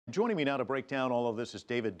Joining me now to break down all of this is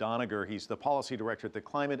David Doniger. He's the policy director at the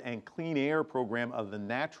Climate and Clean Air Program of the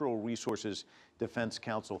Natural Resources Defense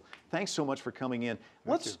Council. Thanks so much for coming in.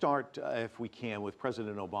 Let's start, if we can, with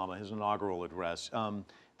President Obama, his inaugural address.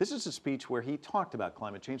 This is a speech where he talked about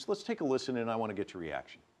climate change. Let's take a listen, and I want to get your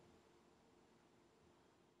reaction.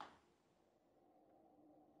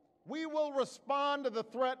 We will respond to the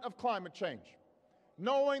threat of climate change,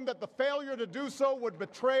 knowing that the failure to do so would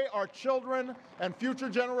betray our children and future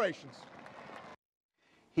generations.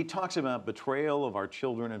 He talks about betrayal of our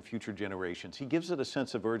children and future generations. He gives it a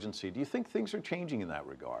sense of urgency. Do you think things are changing in that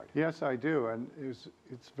regard? Yes, I do, and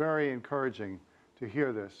it's very encouraging to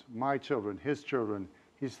hear this. My children, his children,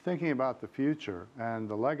 he's thinking about the future and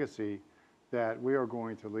the legacy that we are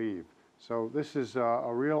going to leave. So this is a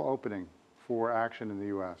real opening for action in the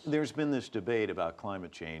U.S. There's been this debate about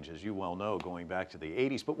climate change, as you well know, going back to the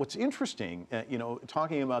 80s. But what's interesting,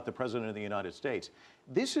 talking about the President of the United States,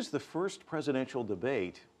 this is the first presidential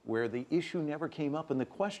debate where the issue never came up in the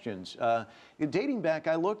questions. Dating back,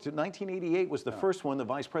 I looked at 1988 was the first one, the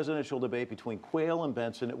vice presidential debate between Quayle and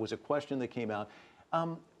Benson. It was a question that came out.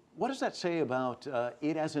 What does that say about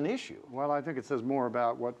it as an issue? Well, I think it says more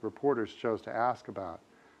about what reporters chose to ask about.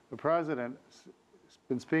 The president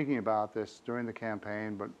been speaking about this during the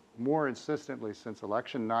campaign, but more insistently since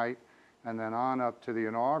election night and then on up to the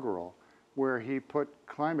inaugural, where he put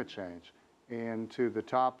climate change into the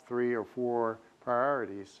top 3 or 4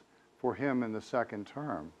 priorities for him in the second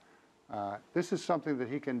term. This is something that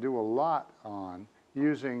he can do a lot on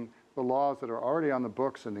using the laws that are already on the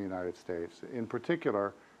books in the United States, in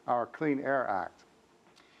particular, our Clean Air Act.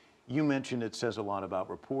 You mentioned it says a lot about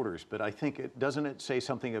reporters, but I think doesn't it say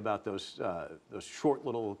something about those short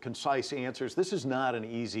little concise answers? This is not an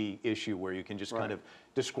easy issue where you can just kind of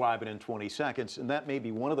describe it in 20 seconds, and that may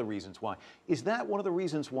be one of the reasons why. Is that one of the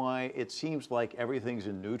reasons why it seems like everything's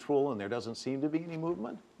in neutral and there doesn't seem to be any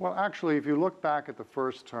movement? Well, actually, if you look back at the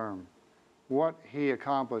first term, what he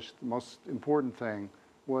accomplished, the most important thing,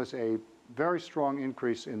 was a very strong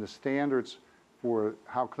increase in the standards for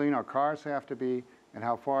how clean our cars have to be and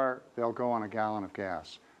how far they'll go on a gallon of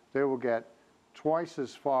gas. They will get twice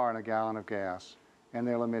as far in a gallon of gas, and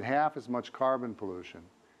they'll emit half as much carbon pollution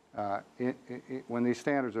when these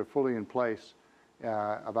standards are fully in place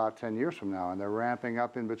about 10 years from now, and they're ramping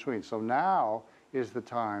up in between. So now is the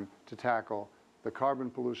time to tackle the carbon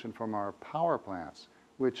pollution from our power plants,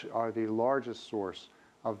 which are the largest source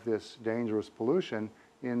of this dangerous pollution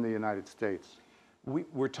in the United States.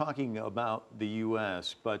 We're talking about the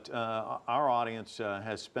U.S., but our audience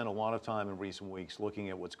has spent a lot of time in recent weeks looking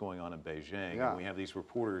at what's going on in Beijing. Yeah. And we have these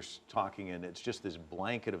reporters talking, and it's just this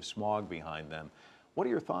blanket of smog behind them. What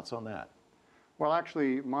are your thoughts on that? Well,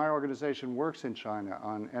 actually, my organization works in China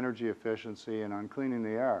on energy efficiency and on cleaning the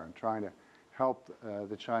air and trying to help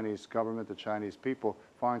the Chinese government, the Chinese people,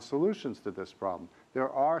 find solutions to this problem.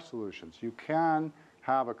 There are solutions. You can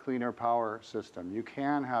have a cleaner power system. You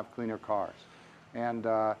can have cleaner cars. And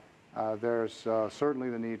there's certainly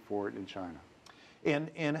the need for it in China.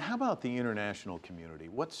 And how about the international community?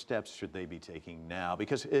 What steps should they be taking now?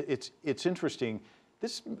 Because it's interesting.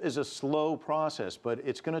 This is a slow process, but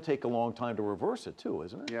it's going to take a long time to reverse it too,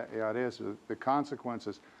 isn't it? Yeah, it is. The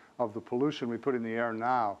consequences of the pollution we put in the air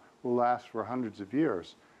now will last for hundreds of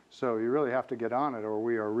years. So you really have to get on it, or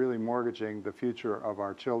we are really mortgaging the future of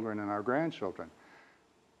our children and our grandchildren.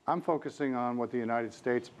 I'm focusing on what the United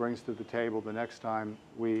States brings to the table the next time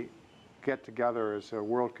we get together as a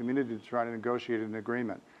world community to try to negotiate an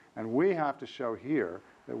agreement. And we have to show here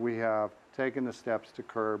that we have taken the steps to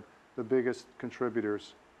curb the biggest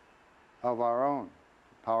contributors of our own,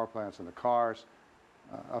 power plants and the cars,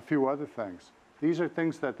 a few other things. These are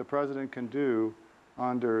things that the President can do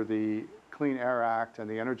under the Clean Air Act and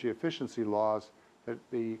the energy efficiency laws that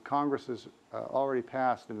the Congress has already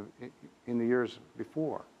passed in the years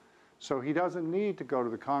before. So he doesn't need to go to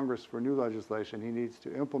the Congress for new legislation. He needs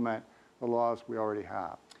to implement the laws we already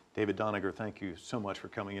have. David Doniger, thank you so much for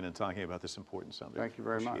coming in and talking about this important subject. Thank you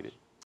very much. Appreciate it.